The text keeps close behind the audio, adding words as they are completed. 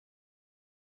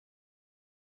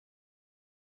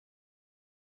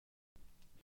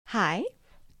Hi,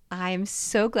 I'm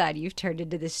so glad you've turned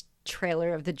into this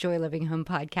trailer of the Joy Living Home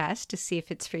podcast to see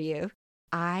if it's for you.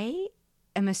 I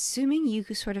am assuming you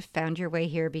sort of found your way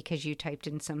here because you typed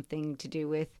in something to do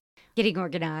with getting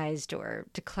organized or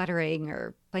decluttering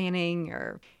or planning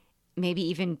or maybe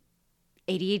even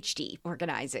ADHD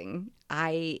organizing.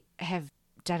 I have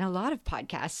done a lot of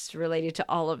podcasts related to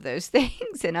all of those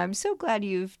things, and I'm so glad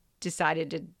you've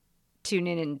decided to tune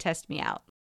in and test me out.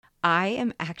 I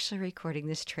am actually recording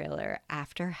this trailer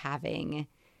after having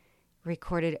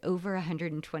recorded over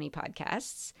 120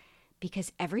 podcasts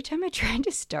because every time I try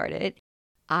to start it,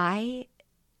 I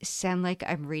sound like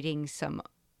I'm reading some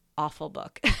awful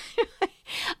book.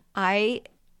 I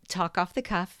talk off the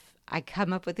cuff. I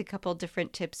come up with a couple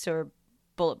different tips or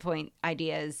bullet point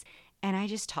ideas, and I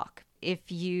just talk.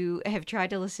 If you have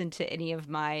tried to listen to any of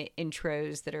my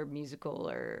intros that are musical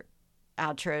or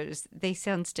outros, they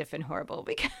sound stiff and horrible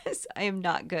because I am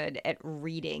not good at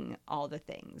reading all the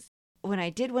things. When I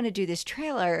did want to do this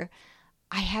trailer,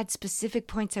 I had specific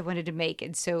points I wanted to make.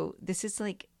 And so this is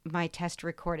like my test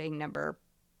recording number,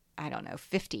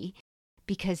 50,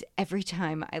 because every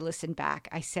time I listen back,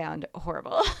 I sound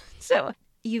horrible. So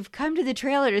you've come to the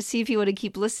trailer to see if you want to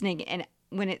keep listening. And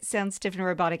when it sounds stiff and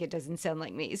robotic, it doesn't sound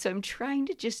like me. So I'm trying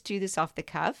to just do this off the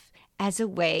cuff as a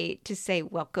way to say,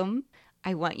 welcome.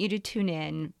 I want you to tune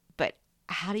in, but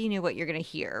how do you know what you're going to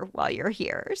hear while you're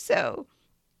here? So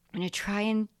I'm going to try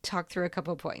and talk through a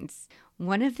couple points.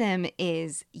 One of them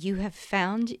is you have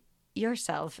found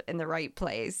yourself in the right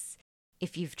place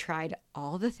if you've tried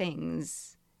all the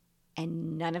things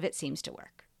and none of it seems to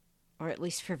work, or at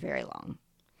least for very long.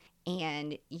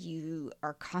 And you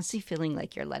are constantly feeling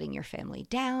like you're letting your family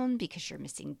down because you're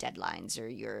missing deadlines or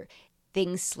your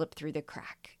things slip through the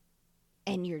crack.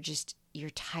 And you're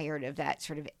tired of that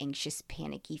sort of anxious,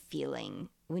 panicky feeling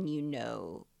when you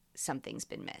know something's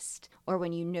been missed, or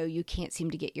when you know you can't seem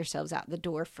to get yourselves out the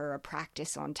door for a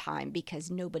practice on time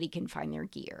because nobody can find their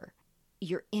gear.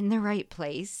 You're in the right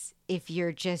place if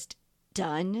you're just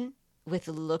done with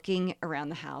looking around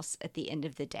the house at the end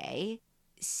of the day,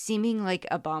 seeming like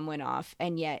a bomb went off,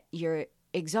 and yet you're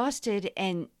exhausted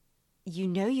and you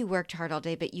know you worked hard all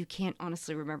day, but you can't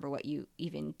honestly remember what you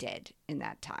even did in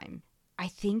that time. I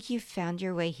think you've found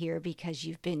your way here because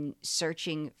you've been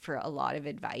searching for a lot of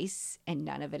advice and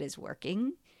none of it is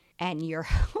working. And you're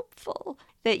hopeful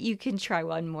that you can try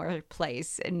one more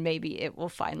place and maybe it will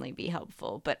finally be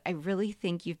helpful. But I really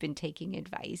think you've been taking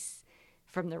advice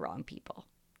from the wrong people.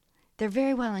 They're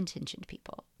very well-intentioned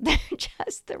people. They're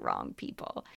just the wrong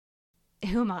people.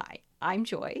 Who am I? I'm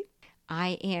Joy.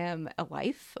 I am a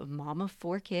wife, a mom of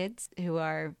 4 kids who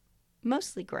are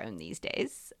mostly grown these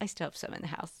days. I still have some in the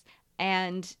house.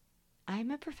 And I'm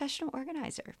a professional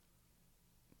organizer,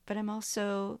 but I'm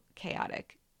also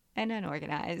chaotic and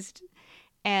unorganized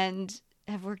and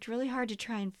have worked really hard to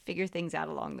try and figure things out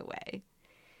along the way.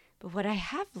 But what I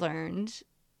have learned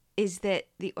is that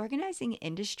the organizing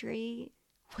industry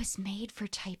was made for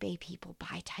type A people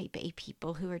by type A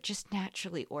people who are just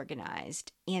naturally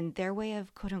organized. And their way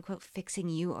of quote unquote fixing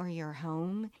you or your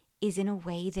home is in a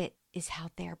way that is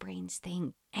how their brains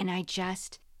think. And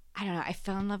I don't know, I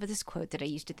fell in love with this quote that I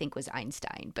used to think was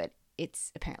Einstein, but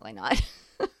it's apparently not.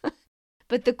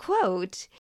 But the quote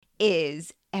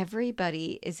is,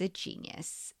 everybody is a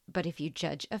genius, but if you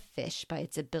judge a fish by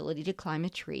its ability to climb a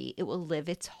tree, it will live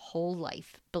its whole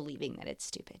life believing that it's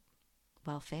stupid.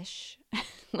 Well, fish,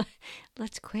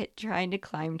 let's quit trying to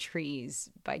climb trees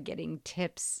by getting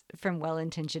tips from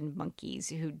well-intentioned monkeys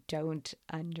who don't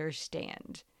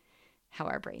understand how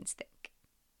our brains think.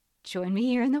 Join me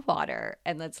here in the water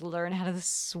and let's learn how to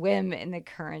swim in the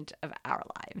current of our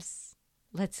lives.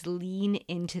 Let's lean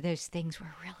into those things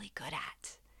we're really good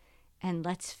at. And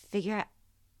let's figure out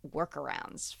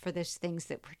workarounds for those things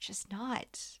that we're just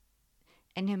not.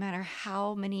 And no matter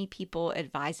how many people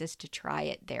advise us to try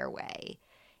it their way,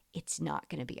 it's not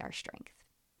going to be our strength.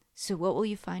 So what will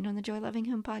you find on the Joy Loving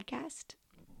Home podcast?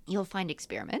 You'll find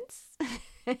experiments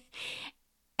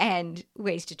and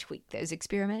ways to tweak those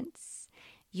experiments.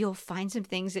 You'll find some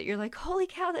things that you're like, holy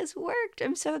cow, this worked.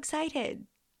 I'm so excited.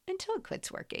 Until it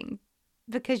quits working,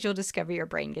 because you'll discover your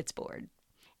brain gets bored.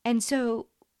 And so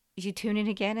you tune in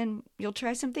again and you'll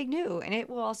try something new. And it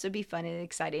will also be fun and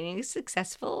exciting and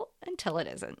successful until it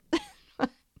isn't.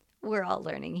 We're all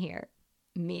learning here,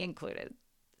 me included.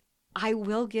 I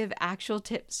will give actual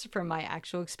tips from my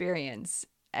actual experience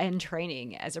and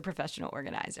training as a professional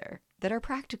organizer that are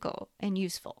practical and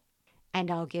useful. And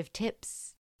I'll give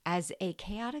tips as a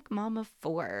chaotic mom of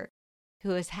 4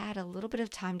 who has had a little bit of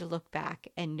time to look back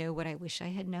and know what I wish I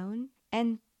had known.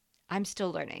 And I'm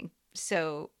still learning.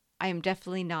 So I am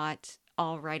definitely not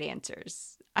all right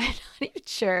answers. I'm not even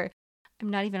sure. I'm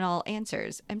not even all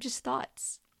answers. I'm just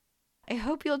thoughts. I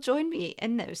hope you'll join me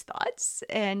in those thoughts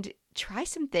and try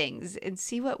some things and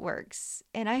see what works.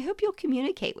 And I hope you'll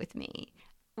communicate with me.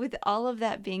 With all of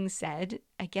that being said,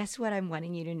 I guess what I'm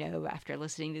wanting you to know after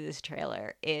listening to this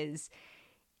trailer is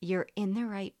you're in the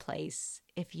right place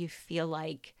if you feel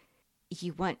like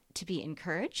you want to be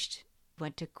encouraged,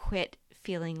 want to quit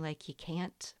feeling like you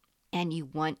can't, and you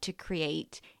want to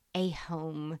create a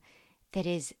home that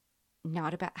is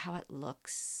not about how it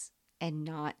looks and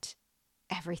not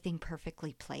everything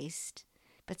perfectly placed,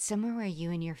 but somewhere where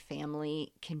you and your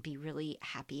family can be really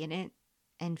happy in it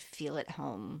and feel at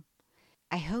home.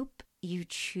 I hope you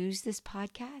choose this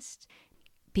podcast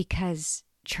because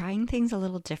trying things a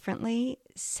little differently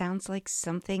sounds like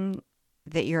something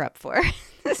that you're up for,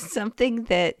 something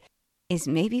that is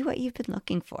maybe what you've been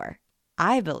looking for.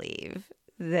 I believe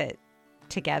that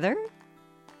together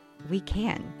we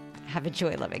can have a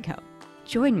joy-loving home.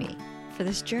 Join me for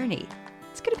this journey.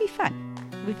 It's going to be fun.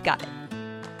 We've got it.